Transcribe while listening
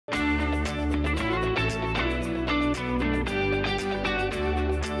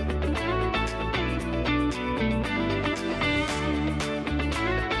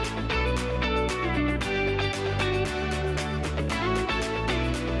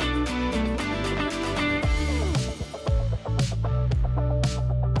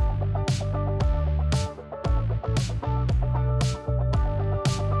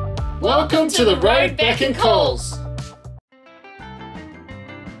Welcome to the road Bech and calls.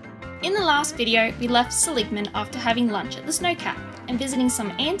 In the last video, we left Seligman after having lunch at the Snowcap and visiting some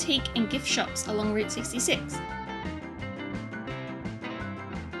antique and gift shops along Route 66.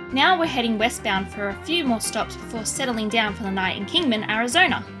 Now we're heading westbound for a few more stops before settling down for the night in Kingman,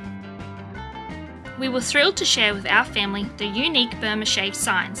 Arizona. We were thrilled to share with our family the unique Burma shave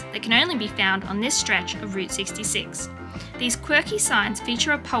signs that can only be found on this stretch of Route 66. These quirky signs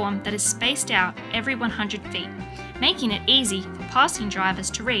feature a poem that is spaced out every 100 feet, making it easy for passing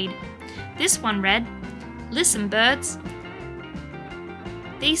drivers to read. This one read, "Listen birds.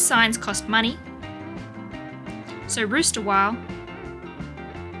 These signs cost money, so roost a while,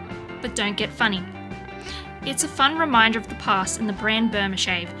 but don't get funny." It's a fun reminder of the past in the brand Burma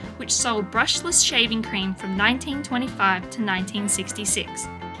Shave, which sold brushless shaving cream from 1925 to 1966.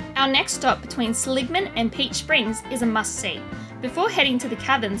 Our next stop between Seligman and Peach Springs is a must-see. Before heading to the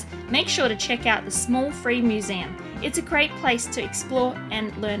caverns, make sure to check out the Small Free Museum. It's a great place to explore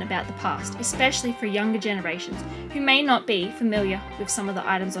and learn about the past, especially for younger generations who may not be familiar with some of the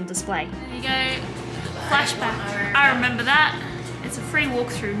items on display. There you go, flashback. I remember that. It's a free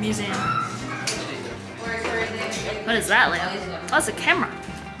walkthrough museum. What is that, Leo? Oh, it's a camera.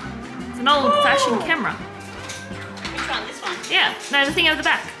 It's an old-fashioned camera. Which one? This one? Yeah, no, the thing over the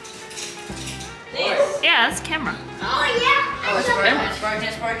back. This? Yeah, that's a camera. Oh, yeah. Oh, it's broken,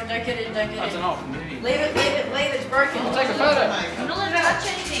 it's broken, don't get it, don't get it. That's an old movie. Leave it, it's broken. Take a photo. I'm not going to touch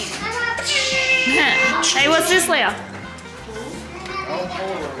anything. Hey, what's this, Leo?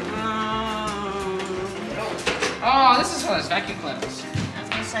 Oh, this is one of those vacuum cleaners. I was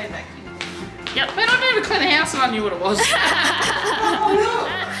going to say vacuum. Yep. Man, I didn't even clean the house and I knew what it was. That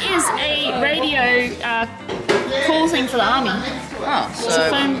is a radio call thing for the army. Oh, It's a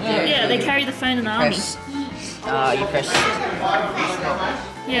phone. Yeah, they carry the phone in the army. You press.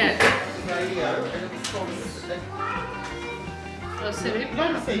 Yeah.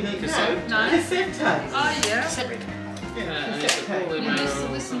 Cassette tape. Oh yeah. Cassette tape. You used to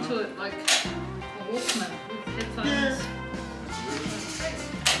listen to it like a Walkman with headphones.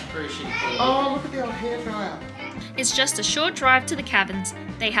 Very shitty. Oh, look at the old hairdryer. It's just a short drive to the caverns.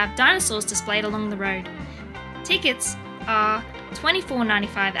 They have dinosaurs displayed along the road. Tickets are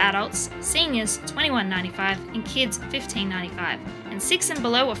 $24.95 adults, seniors $21.95, and kids $15.95, and 6 and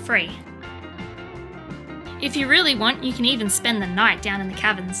below are free. If you really want, you can even spend the night down in the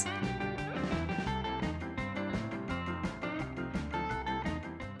caverns.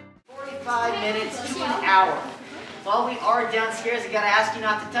 Minutes to an hour. While we are downstairs, I gotta ask you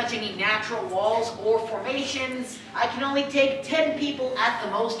not to touch any natural walls or formations. I can only take 10 people at the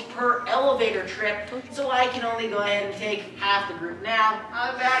most per elevator trip, so I can only go ahead and take half the group now.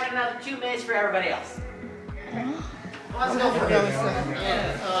 I'm back in another 2 minutes for everybody else. Let's go for it.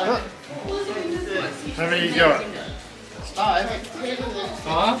 How many you got? 5,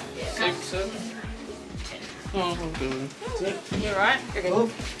 6, 7. Oh, You alright?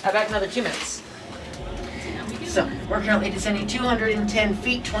 I'm back in another 2 minutes. So, we're currently descending 210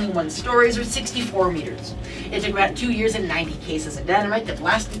 feet, 21 stories, or 64 meters. It took about 2 years and 90 cases of dynamite to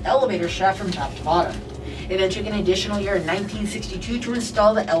blast the elevator shaft from top to bottom. It then took an additional year in 1962 to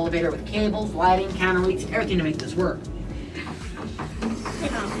install the elevator with cables, lighting, counterweights, everything to make this work.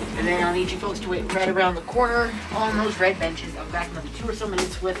 And then I'll need you folks to wait right around the corner on those red benches. I'll be back in another 2 or so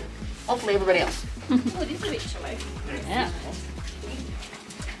minutes with hopefully everybody else. Oh, it is a bit chilly. Yeah.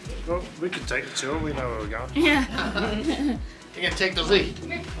 Well, we could take the tour. We know where we're going. Yeah. you're gonna take the lead.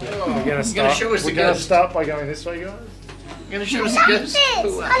 We're gonna start. show us the We're gonna ghost. start by going this way, guys. You're gonna show us the ghost.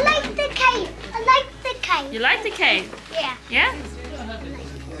 I like the cave. I like the cave. You like the cave? Yeah. Yeah?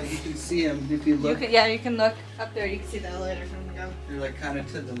 You can see them if you look. You can look up there. You can see the elevator from the go. They're like kind of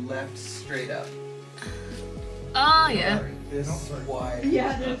to the left, straight up. Oh, yeah. This wide.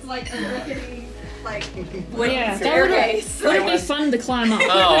 Yeah, there's like a rickety, like Yeah, staircase. that would be fun to climb up. Oh,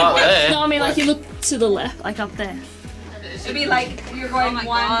 up there. No, I mean like you look to the left, like up there. It'd be like you're going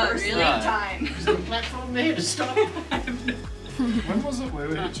one person really? at a time. Is there a platform there to stop? When was it? Where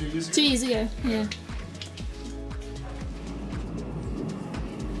were we 2 years ago? 2 years ago, yeah.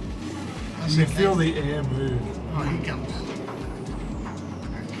 You can feel the air move. Oh, here he comes.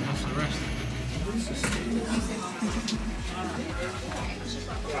 That's the rest.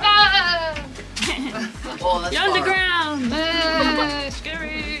 Ah! Oh, that's You're far. underground! Ah,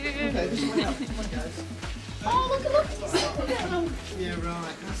 scary! Yeah,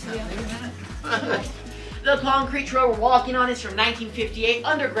 right. The concrete road we're walking on is from 1958,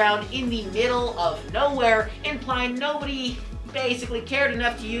 underground in the middle of nowhere, implying nobody basically cared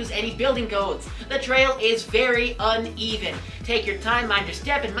enough to use any building codes. The trail is very uneven. Take your time, mind your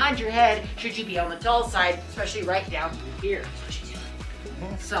step, and mind your head should you be on the tall side, especially right down through here.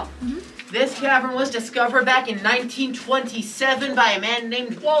 So, this cavern was discovered back in 1927 by a man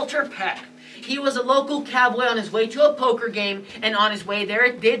named Walter Bech. He was a local cowboy on his way to a poker game, and on his way there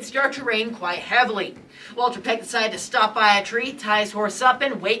it did start to rain quite heavily. Walter Bech decided to stop by a tree, tie his horse up,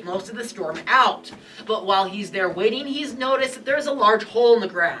 and wait most of the storm out. But while he's there waiting, he's noticed that there's a large hole in the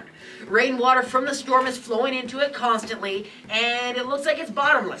ground. Rainwater from the storm is flowing into it constantly, and it looks like it's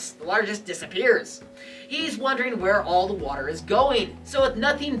bottomless. The water just disappears. He's wondering where all the water is going. So with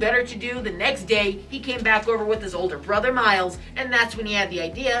nothing better to do, the next day, he came back over with his older brother, Miles, and that's when he had the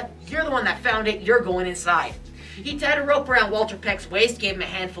idea, you're the one that found it, you're going inside. He tied a rope around Walter Bech's waist, gave him a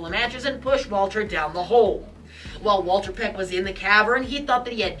handful of matches, and pushed Walter down the hole. While Walter Bech was in the cavern, he thought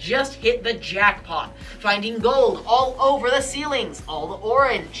that he had just hit the jackpot, finding gold all over the ceilings, all the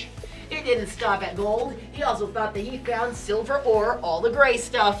orange. It didn't stop at gold. He also thought that he found silver ore, all the gray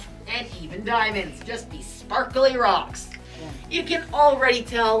stuff, and even diamonds, just these sparkly rocks. You can already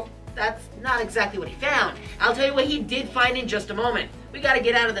tell that's not exactly what he found. I'll tell you what he did find in just a moment. We gotta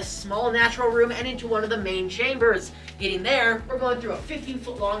get out of this small natural room and into one of the main chambers. Getting there, we're going through a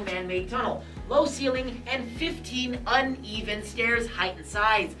 15-foot long man-made tunnel, low ceiling, and 15 uneven stairs, height and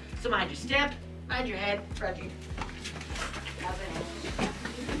size. So mind your step, mind your head, Reggie.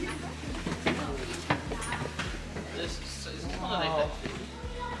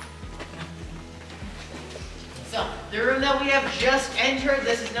 So, the room that we have just entered,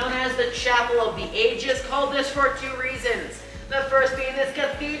 this is known as the Chapel of the Ages, called this for two reasons. The first being this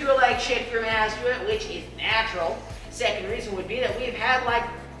cathedral-like shape room has to it, which is natural. Second reason would be that we've had like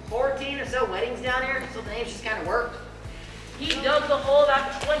 14 or so weddings down here, so the names just kind of worked. He dug the hole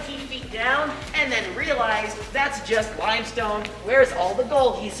about 20 feet down and then realized that's just limestone. Where's all the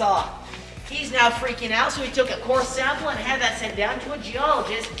gold he saw? He's now freaking out, so he took a core sample and had that sent down to a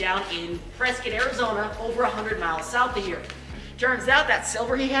geologist down in Prescott, Arizona, over 100 miles south of here. Turns out that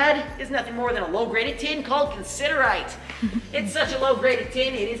silver he had is nothing more than a low-graded tin called considerite. It's such a low-graded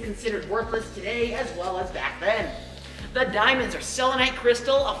tin, it is considered worthless today as well as back then. The diamonds are selenite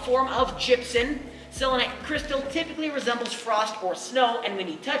crystal, a form of gypsum. Selenite crystal typically resembles frost or snow, and when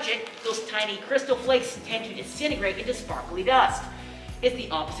you touch it, those tiny crystal flakes tend to disintegrate into sparkly dust. It's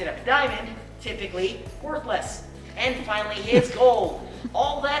the opposite of a diamond, typically worthless. And finally, his gold.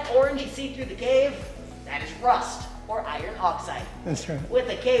 All that orange you see through the cave, that is rust, or iron oxide. That's right. With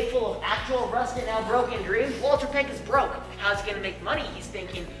a cave full of actual rust and now broken dreams, Walter Bech is broke. How's he gonna make money, he's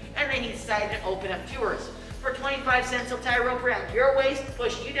thinking. And then he decided to open up tours. For 25 cents, he'll tie a rope around your waist,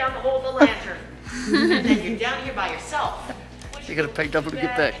 push you down the hole of the lantern. And then you're down here by yourself. You gotta pay double to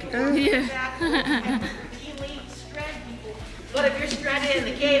get back. But if you're stranded in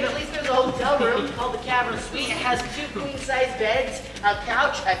the cave, at least there's a hotel room called the Cavern Suite. It has 2 queen-size beds, a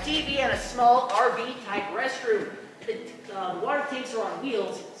couch, a TV, and a small RV-type restroom. The water tanks are on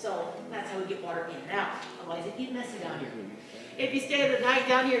wheels, so that's how we get water in and out. Otherwise, it'd get messy down here. If you stay the night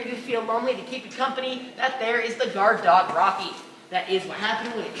down here, you feel lonely, to keep you company, that there is the guard dog, Rocky. That is what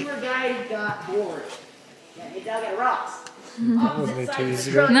happened when a tour guide got bored. Yeah, he dug at rocks. Opposite sides of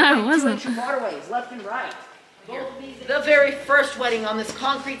the truck, No, it wasn't. 2-inch waterways, left and right. Both of these, the very first wedding on this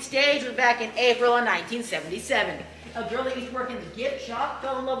concrete stage was back in April of 1977. A girl that used to work in the gift shop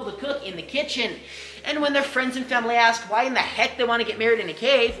fell in love with a cook in the kitchen. And when their friends and family asked why in the heck they want to get married in a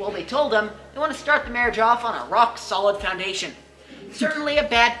cave, well, they told them they want to start the marriage off on a rock-solid foundation. Certainly a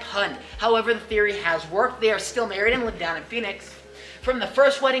bad pun. However, the theory has worked. They are still married and live down in Phoenix. From the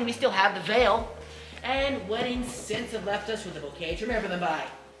first wedding, we still have the veil. And weddings since have left us with a bouquet to remember them by.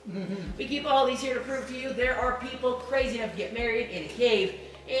 We keep all these here to prove to you there are people crazy enough to get married in a cave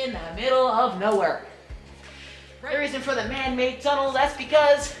in the middle of nowhere. The reason for the man-made tunnel, that's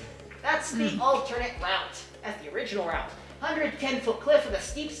because that's the alternate route. That's the original route. 110-foot cliff with a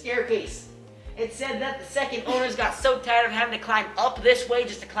steep staircase. It said that the second owners got so tired of having to climb up this way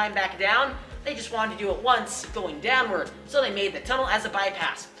just to climb back down, they just wanted to do it once, going downward. So they made the tunnel as a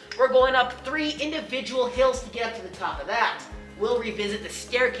bypass. We're going up 3 individual hills to get up to the top of that. We'll revisit the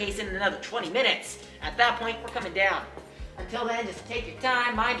staircase in another 20 minutes. At that point, we're coming down. Until then, just take your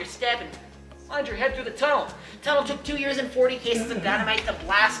time, mind your step, and mind your head through the tunnel. The tunnel took 2 years and 40 cases of dynamite to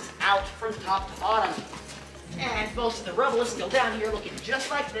blast out from top to bottom. And most of the rubble is still down here looking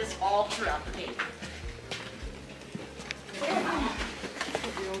just like this all throughout the cave.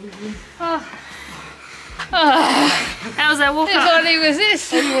 How was that walk Whose up? idea was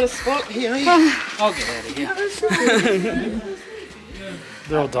this? You want a spot here? I'll get out of here.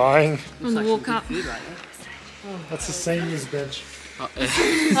 They're all dying. On the walk up. That's the seniors bench.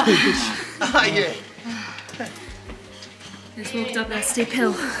 Yeah. Just walked up that steep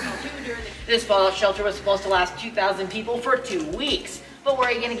hill. This fallout shelter was supposed to last 2,000 people for 2 weeks. But where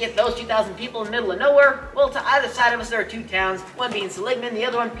are you going to get those 2,000 people in the middle of nowhere? Well, to either side of us, there are 2 towns, one being Seligman, the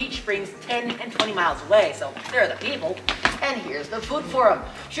other one Peach Springs, 10 and 20 miles away. So there are the people. And here's the food for them.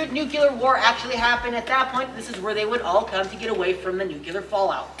 Should nuclear war actually happen at that point, this is where they would all come to get away from the nuclear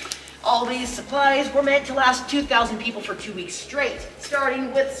fallout. All these supplies were meant to last 2,000 people for 2 weeks straight,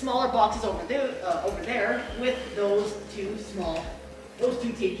 starting with smaller boxes over there with those 2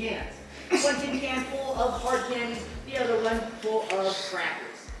 tin cans. One tin can full of hard candies, the other one full of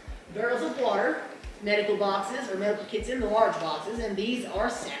crackers. Barrels of water, medical boxes or medical kits in the large boxes, and these are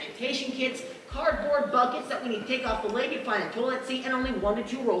sanitation kits, cardboard buckets that we need to take off the leg and find a toilet seat, and only 1 to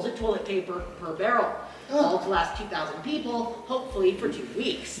 2 rolls of toilet paper per barrel. All to last 2,000 people, hopefully for 2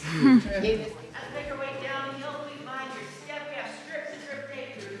 weeks. As we make our way downhill, we find your step. We have strips of drip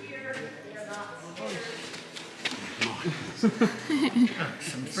tape through here. They're not scattered.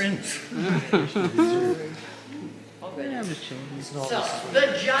 Some friends. So, the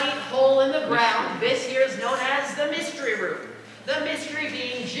giant hole in the ground, this here is known as the mystery room. The mystery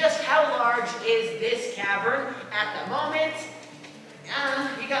being just how large is this cavern at the moment.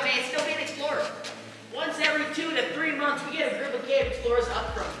 You got me, it's still being explored. Once every 2 to 3 months, we get a group of cave explorers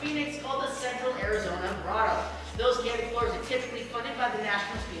up from Phoenix called the Central Arizona Grotto. Those cave explorers are typically funded by the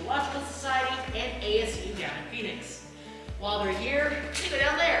National Geological Society and ASU down in Phoenix. While they're here, they go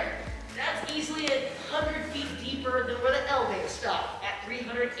down there. That's easily 100 feet deeper than where the elevator stopped, at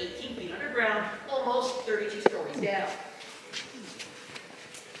 318 feet underground, almost 32 stories down.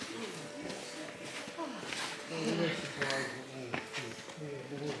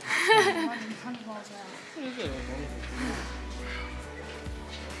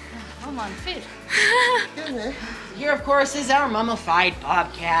 I'm unfit. Here, of course, is our mummified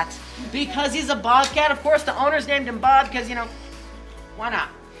bobcat. Because he's a bobcat, of course, the owners named him Bob because, you know, why not?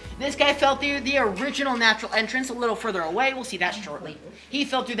 This guy fell through the original natural entrance a little further away. We'll see that shortly. He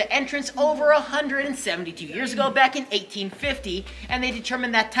fell through the entrance over 172 years ago, back in 1850, and they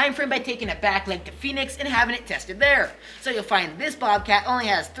determined that time frame by taking a back leg to Phoenix and having it tested there. So you'll find this bobcat only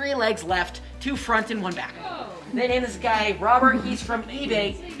has 3 legs left, 2 front and 1 back. They named this guy Robert. He's from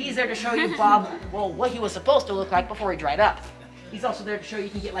eBay. He's there to show you Bob, well, what he was supposed to look like before he dried up. He's also there to show you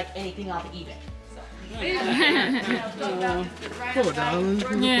can get like anything off of eBay. Poor darling. He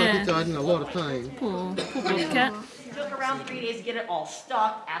looked like he died in a lot of pain. Poor bobcat. It took around 3 days to get it all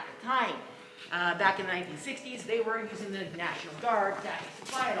stocked at the time. Back in the 1960s, they were using the National Guard to actually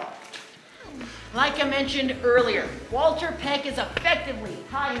supply it all. Like I mentioned earlier, Walter Peck is effectively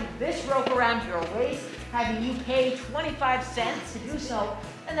tying this rope around your waist, having you pay 25 cents to do so,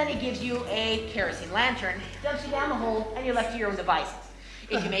 and then he gives you a kerosene lantern, dumps you down the hole, and you're left to your own devices.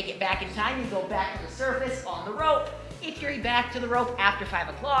 If you make it back in time, you go back to the surface on the rope. If you're back to the rope after 5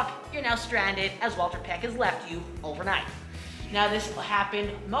 o'clock, you're now stranded as Walter Peck has left you overnight. Now this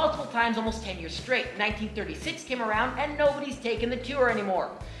happened multiple times, almost 10 years straight. 1936 came around and nobody's taken the tour anymore.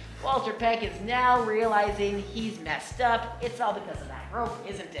 Walter Peck is now realizing he's messed up. It's all because of that rope,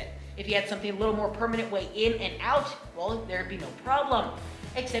 isn't it? If he had something a little more permanent way in and out, well, there'd be no problem.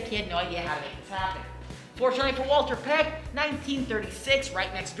 Except he had no idea how to make this happen. Fortunately for Walter Peck, 1936,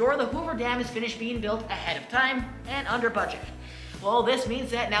 right next door, the Hoover Dam is finished being built ahead of time and under budget. Well, this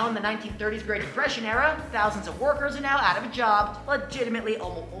means that now in the 1930s Great Depression era, thousands of workers are now out of a job, legitimately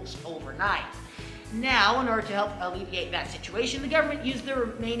almost overnight. Now, in order to help alleviate that situation, the government used the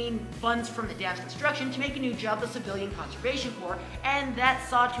remaining funds from the dam's construction to make a new job, the Civilian Conservation Corps, and that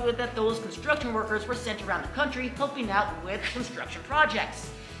saw to it that those construction workers were sent around the country helping out with construction projects,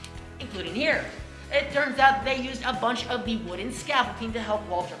 including here. It turns out they used a bunch of the wooden scaffolding to help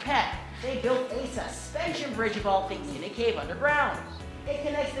Walter Peck. They built a suspension bridge of all things in a cave underground. It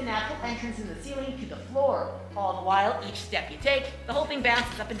connects the natural entrance in the ceiling to the floor. All the while, each step you take, the whole thing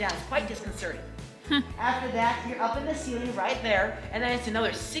bounces up and down. It's quite disconcerting. After that, you're up in the ceiling right there, and then it's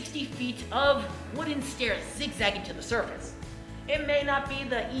another 60 feet of wooden stairs zigzagging to the surface. It may not be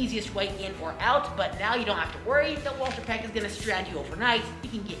the easiest way in or out, but now you don't have to worry that Walter Peck is going to strand you overnight. You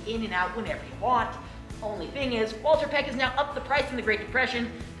can get in and out whenever you want. Only thing is, Walter Peck has now upped the price in the Great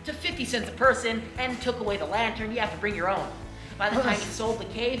Depression to 50 cents a person and took away the lantern. You have to bring your own. By the time he sold the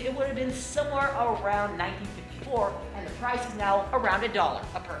cave, it would have been somewhere around 1954, and the price is now around $1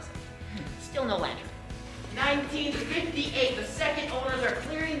 a person. Still no lantern. 1958, the second owners are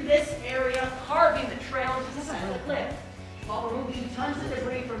clearing this area, carving the trail to the side of the cliff. While removing tons of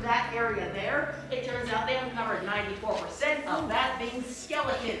debris from that area there, it turns out they uncovered 94% of that being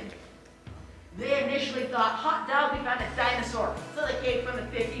skeleton. They initially thought, hot dog, we found a dinosaur. So they came from the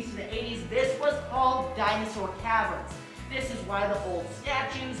 50s to the 80s. This was called Dinosaur Caverns. This is why the old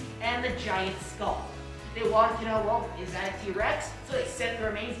statues and the giant skull. They wanted to know, well, is that a T-Rex? So they sent the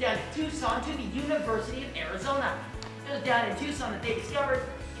remains down to Tucson to the University of Arizona. It was down in Tucson that they discovered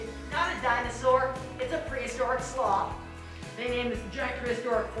it's not a dinosaur, it's a prehistoric sloth. They named this giant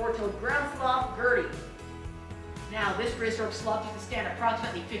prehistoric four-toed ground sloth Gertie. Now, this prehistoric sloth used to stand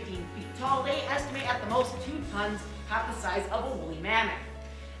approximately 15 feet tall. They estimate at the most 2 tons, half the size of a woolly mammoth.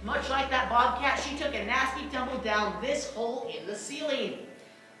 Much like that bobcat, she took a nasty tumble down this hole in the ceiling.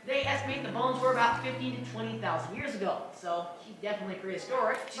 They estimate the bones were about 15 to 20,000 years ago. So she's definitely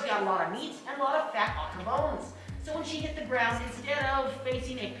prehistoric. She's got a lot of meat and a lot of fat on her bones. So when she hit the ground, instead of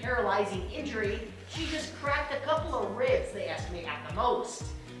facing a paralyzing injury, she just cracked a couple of ribs, they estimate at the most.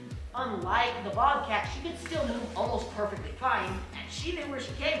 Unlike the bobcat, she could still move almost perfectly fine, and she knew where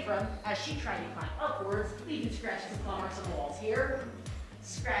she came from as she tried to climb upwards, leaving scratches and claw marks on the walls here,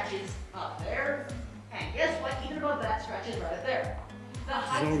 scratches up there, and guess what? Even above that, scratches right up there. The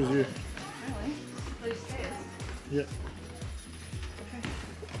height. As old as you. Really? Those stairs? Yep.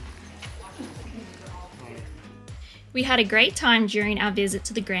 We had a great time during our visit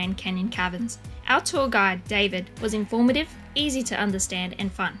to the Grand Canyon Caverns. Our tour guide, David, was informative, easy to understand,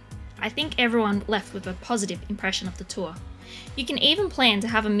 and fun. I think everyone left with a positive impression of the tour. You can even plan to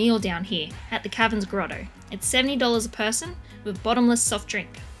have a meal down here at the Caverns Grotto. It's $70 a person with bottomless soft drink.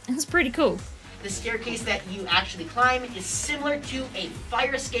 It's pretty cool. The staircase that you actually climb is similar to a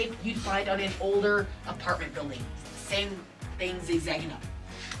fire escape you'd find on an older apartment building. Same thing zigzagging up,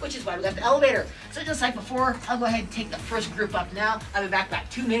 which is why we left the elevator. So just like before, I'll go ahead and take the first group up now. I'll be back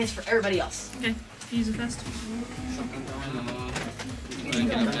about 2 minutes for everybody else. Okay, use it first.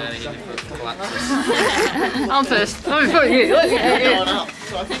 I'm first. Let me put you. Going up.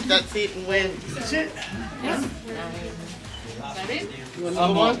 So I think that's it and when. That's it. You want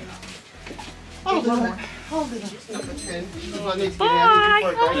another one? Hold it up. Hold it up. Number 10. If I need to get out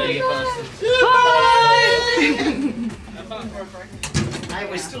before it goes.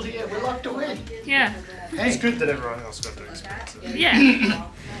 We're still here. We're locked away. Yeah. It's good that everyone else got to experience it. Yeah.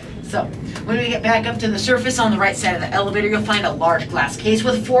 So, when we get back up to the surface on the right side of the elevator, you'll find a large glass case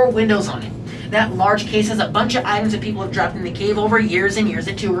with 4 windows on it. That large case has a bunch of items that people have dropped in the cave over years and years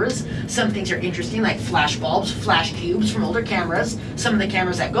of tours. Some things are interesting, like flash bulbs, flash cubes from older cameras, some of the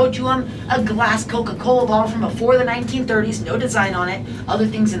cameras that go to them, a glass Coca-Cola bottle from before the 1930s, no design on it. Other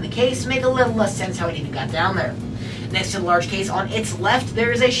things in the case make a little less sense how it even got down there. Next to the large case on its left,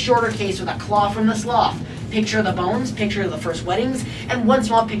 there is a shorter case with a claw from the sloth. Picture of the bones, picture of the first weddings, and one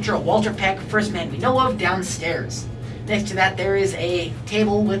small picture of Walter Peck, first man we know of, downstairs. Next to that, there is a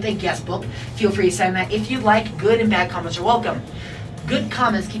table with a guest book. Feel free to sign that if you'd like. Good and bad comments are welcome. Good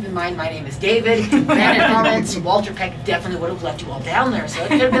comments, keep in mind my name is David. Bad comments, Walter Peck definitely would have left you all down there, so it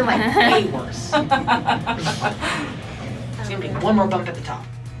could have been like way worse. It's gonna be one more bump at the top.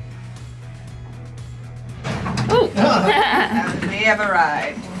 We have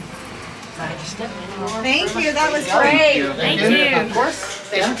arrived. Thank you, that was great. great. Thank you. Of course,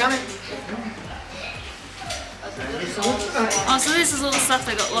 thanks for coming. Oh, so this is all the stuff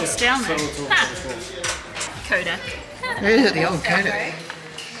that got lost down there. Ha! Kodak. Yeah, the old Kodak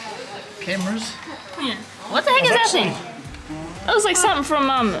cameras. Yeah. What the heck is that thing? That was like something from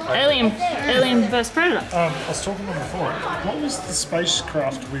Alien vs Predator. I was talking about before. What was the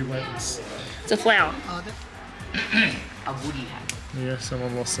spacecraft we went and It's a flower. A woody hat. Yeah,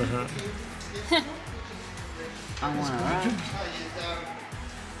 someone lost their hat. I want to ride.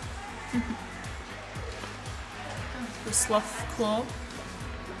 The sloth claw.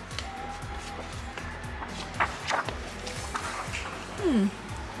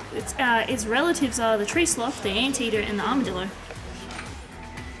 Its relatives are the tree sloth, the anteater, and the armadillo.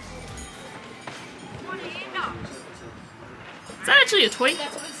 Is that actually a toy?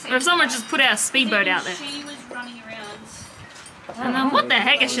 Or if someone just put out a speedboat out there? She was running around. And then what the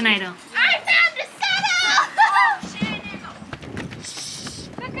heck is Sinead? I found a saddle! Oh, shit!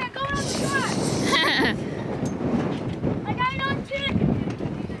 Becca, go on the truck! I got it on too!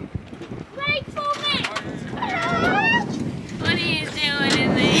 Wait for me! What are you doing in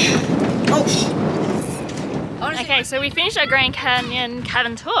there? Okay, so we finished our Grand Canyon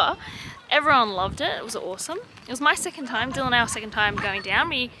Cavern tour. Everyone loved it. It was awesome. It was my second time, Dylan and our second time going down.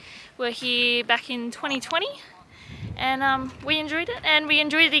 We were here back in 2020 and we enjoyed it, and we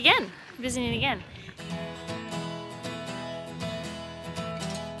enjoyed it again, visiting it again.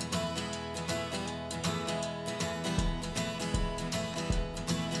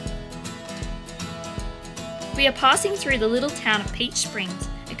 We are passing through the little town of Peach Springs,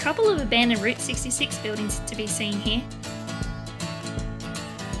 a couple of abandoned Route 66 buildings to be seen here.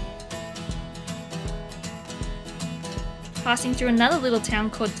 Passing through another little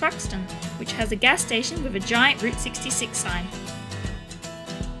town called Thruxton, which has a gas station with a giant Route 66 sign.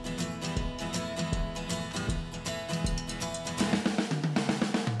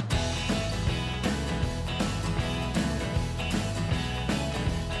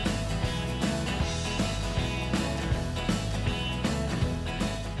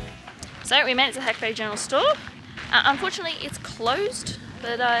 So we made it to Hackberry General Store. Unfortunately it's closed,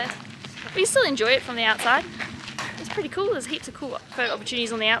 but we still enjoy it from the outside. It's pretty cool, there's heaps of cool photo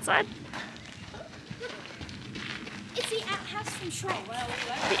opportunities on the outside. It's the outhouse from Shrek.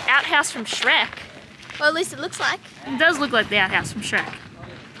 The outhouse from Shrek? Well, at least it looks like. It does look like the outhouse from Shrek.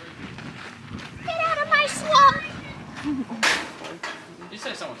 Get out of my swamp! Did you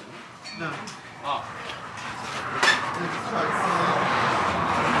say someone? No. Oh.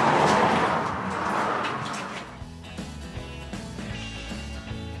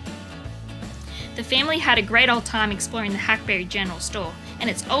 The family had a great old time exploring the Hackberry General Store and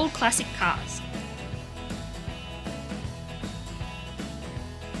its old classic cars.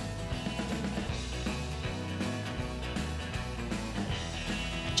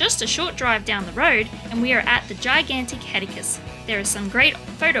 Just a short drive down the road and we are at the gigantic Headicus. There are some great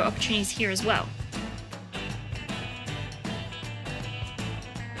photo opportunities here as well.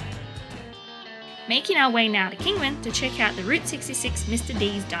 Making our way now to Kingman to check out the Route 66 Mr.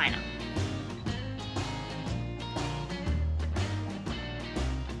 D's Diner.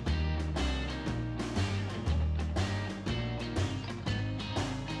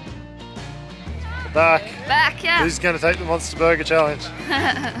 Back. Back, yeah. Who's going to take the Monster Burger Challenge?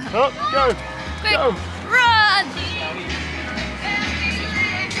 Oh, go! Quick, Go! run!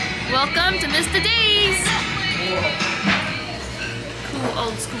 Welcome to Mr. D's! Cool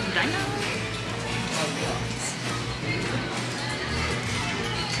old school diner.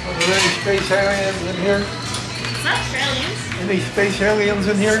 Are there any space aliens in here? It's not Australians. Any space aliens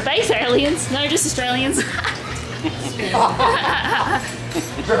in here? Space aliens? No, just Australians.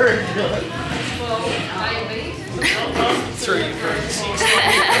 Very good. 3 for 6.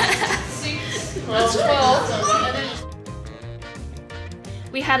 That's 12.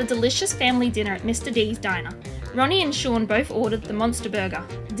 We had a delicious family dinner at Mr. D's Diner. Ronnie and Shaun both ordered the Monster Burger.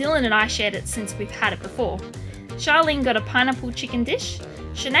 Dylan and I shared it since we've had it before. Charlene got a pineapple chicken dish.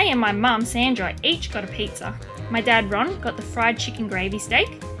 Shanae and my mum, Sandra, each got a pizza. My dad, Ron, got the fried chicken gravy steak.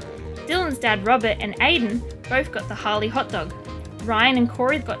 Dylan's dad, Robert, and Aiden both got the Harley hot dog. Ryan and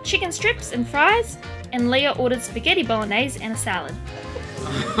Corey got chicken strips and fries. And Leah ordered spaghetti bolognese and a salad.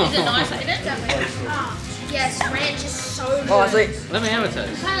 Is it nice, ain't it? Yes, ranch is so good. Oh, I see. Let me have a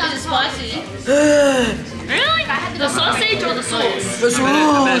taste. Is it spicy? Really? The sausage or the sauce? The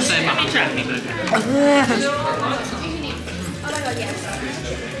Better say my happy burger.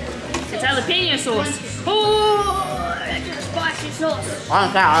 It's jalapeno sauce. Oh, that's a spicy sauce. I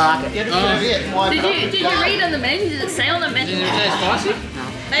don't think I like it. Did you read on the menu? Did it say on the menu? Is it spicy?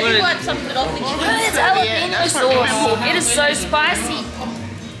 Maybe wipe some of it off and It's jalapeno sauce. It is so spicy.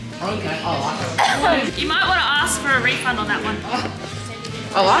 You might want to ask for a refund on that one.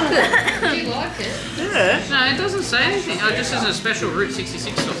 I like it. Do you like it? Yeah. No, it doesn't say anything. Oh, just as a special Route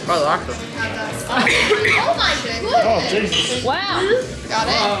 66 sauce. I like it. Oh my goodness. Oh, Jesus. Wow. Got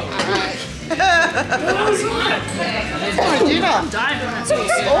it? Alright. I'm dying from that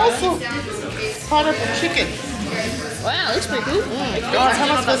sauce. Awesome. Pineapple chicken. Wow, looks pretty cool. God, how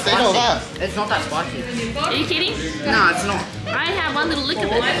am I supposed to eat all that? It's not that spicy. Are you kidding? No, it's not. I had one little lick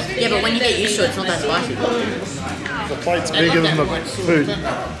of it. Yeah, but when you get used to it, it's not that spicy. The plate's bigger than the food.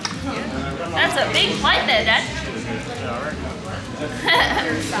 That's a big plate there, Dad.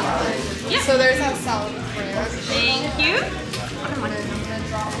 So there's that salad for you. Thank you.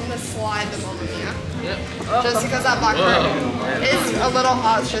 I'm gonna slide them over here. Yep. Just because that black pepper is a little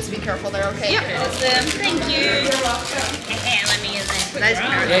hot, so just be careful there, okay? Yep. Thank you. Let me in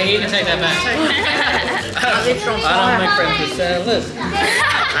there. Yeah, you can take that back. I don't make friends with salads.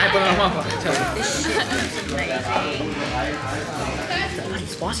 I put it on my pocket.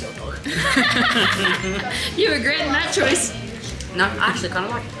 Spicy hot dog. You regretting that choice. No, I actually kind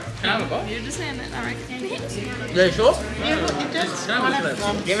of like it. Can I have a bite? You're just saying that, I reckon. Are you sure? Don't look at that.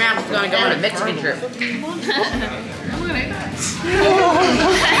 Your mouth is going to go on a Mexican trip. I'm gonna eat that.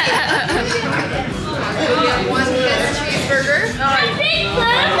 One cheeseburger.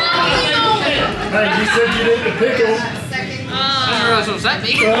 Hey, you said you didn't pickle. Second. I didn't realize what was that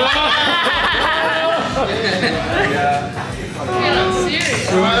big. You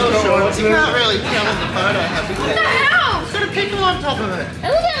can't really tell in the photo how big What the hell? it's got a pickle on top of it.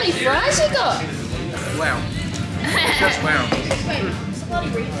 And look how many fries you got. Wow. Just wow.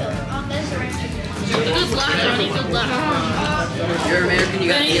 Good luck, Ronnie. Good luck. You're American, you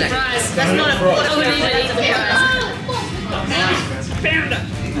gotta eat like Fries. That's not a I wouldn't even eat the fries. Found it.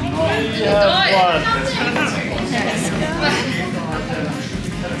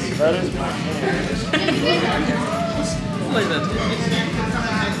 That is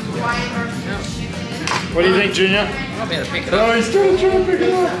What do you think, Junior? I'll be able to pick it up. Oh, he's still trying to pick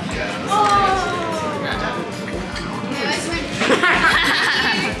it up.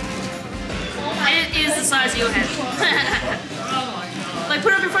 It is the size of your head. Like,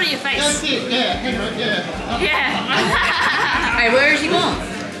 put it up in front of your face. That's it, yeah, hang on, yeah. Yeah. Hey, where is he going?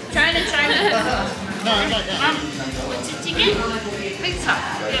 China. No. What's your chicken? Pizza.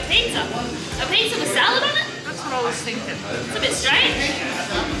 Yeah, pizza. A pizza with salad on it? That's what I was thinking. It's a bit strange.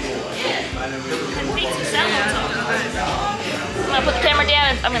 Yeah. And pizza with salad on top. I'm going to put the camera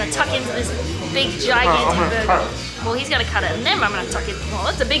down and I'm going to tuck into this big, gigantic burger. Well, he's going to cut it and then I'm going to tuck it. Well,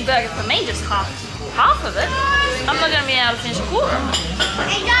 that's a big burger for me, just half of it. I'm not going to be able to finish a quarter.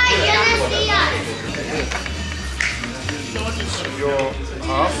 Hey guys, you're gonna see us. Your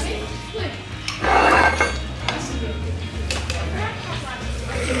half.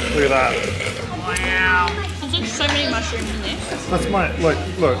 Look at that. Wow. There's like so many mushrooms in there. That's my look.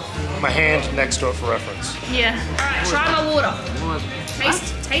 My hand next to it for reference. Yeah. Alright, try my water.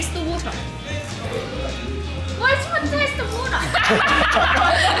 Taste the water. What's with taste the water?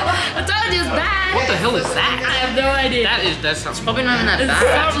 I told you it's bad. What the hell is that? I have no idea. That's something. Probably not even that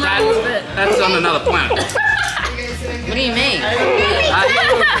bad. That's on another planet. What do you mean?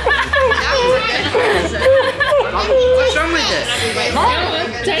 What's wrong with this?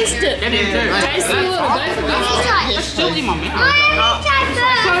 Taste it. Taste the water. Go for it. It's still in my mouth.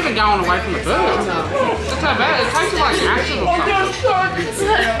 It's not even going away from the burger. That's not bad. It tastes like acid or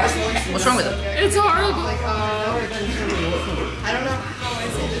something. What's wrong with it? It's horrible. I don't know how I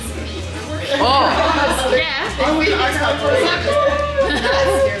say this. Oh! Yeah.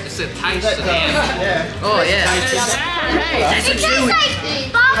 It's a taste of ham. Oh, yeah. Hey. It tastes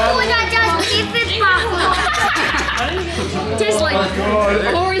like bathwater does different bathwater. Tastes like.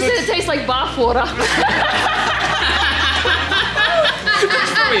 Corey said it tastes like bath water.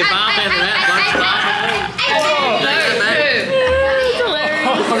 It's probably a bath after that.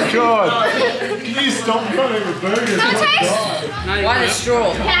 Oh my god! Can you stop cutting the burgers? No taste? Why the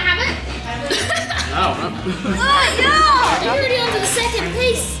straw? Can I have it? Oh, no. Oh no! You're already on to the second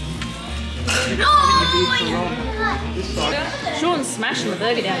piece. Oh my god! Sean's smashing the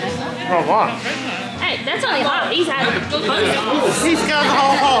burger down there. Oh, what? Hey, that's only half. He's had both. He's got the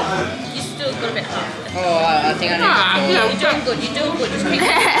whole hole. You still got a bit half. Oh, I think I need to. You're doing good. You're doing good. Just keep I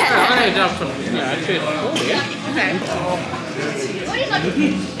need to put Okay.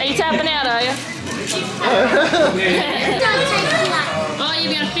 Are you tapping out, are you? Oh,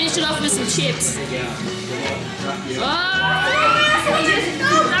 you're going to finish it off with some chips. Oh!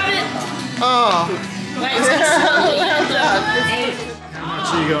 Oh. Wait, it's going to slowly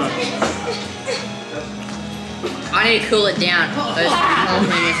So you got I need to cool it down. Those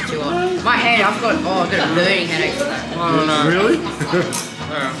minutes are too hot. My head, I've got a burning headache. really?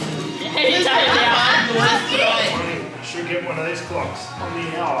 I Should get one of these clocks on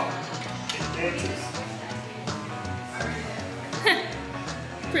the hour. It dances.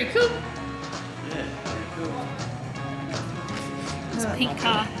 Pretty cool. It's a pink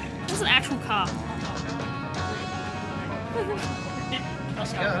car. It's an actual car.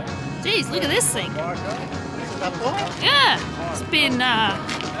 Jeez, look at this thing. Yeah, it's been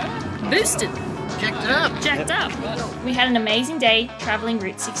boosted. Jacked up. We had an amazing day travelling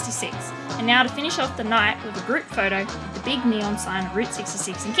Route 66. And now to finish off the night with a group photo with the big neon sign of Route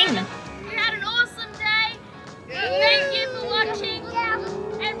 66 in Kingman.